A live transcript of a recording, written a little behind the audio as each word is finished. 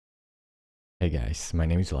Hey guys, my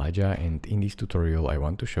name is Elijah, and in this tutorial I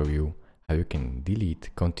want to show you how you can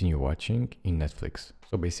delete continue watching in Netflix.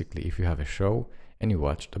 So basically, if you have a show and you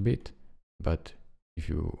watched a bit, but if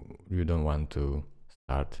you don't want to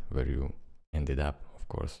start where you ended up, of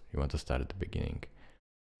course, you want to start at the beginning.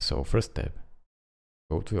 So first step,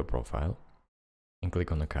 go to your profile and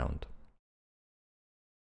click on account.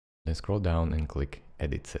 Then scroll down and click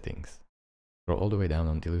edit settings. Scroll all the way down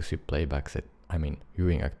until you see playback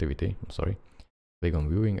viewing activity, Click on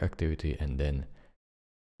viewing activity, and then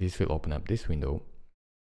this will open up this window,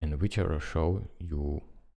 and whichever show you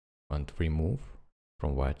want to remove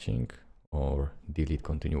from watching or delete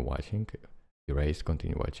continue watching, erase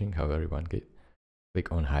continue watching, however you want it,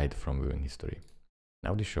 click on hide from viewing history.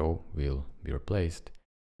 Now the show will be replaced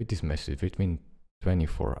with this message: within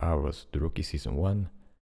 24 hours the Rookie season 1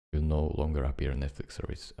 will no longer appear on Netflix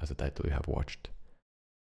service as a title you have watched.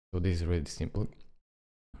 So this is really simple.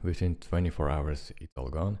 Within 24 hours it's all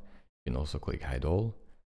gone. You can also click hide all,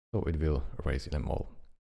 so it will erase them all.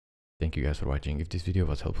 Thank you guys for watching. If this video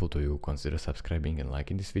was helpful to you, consider subscribing and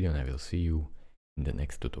liking this video, and I will see you in the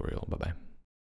next tutorial. Bye bye.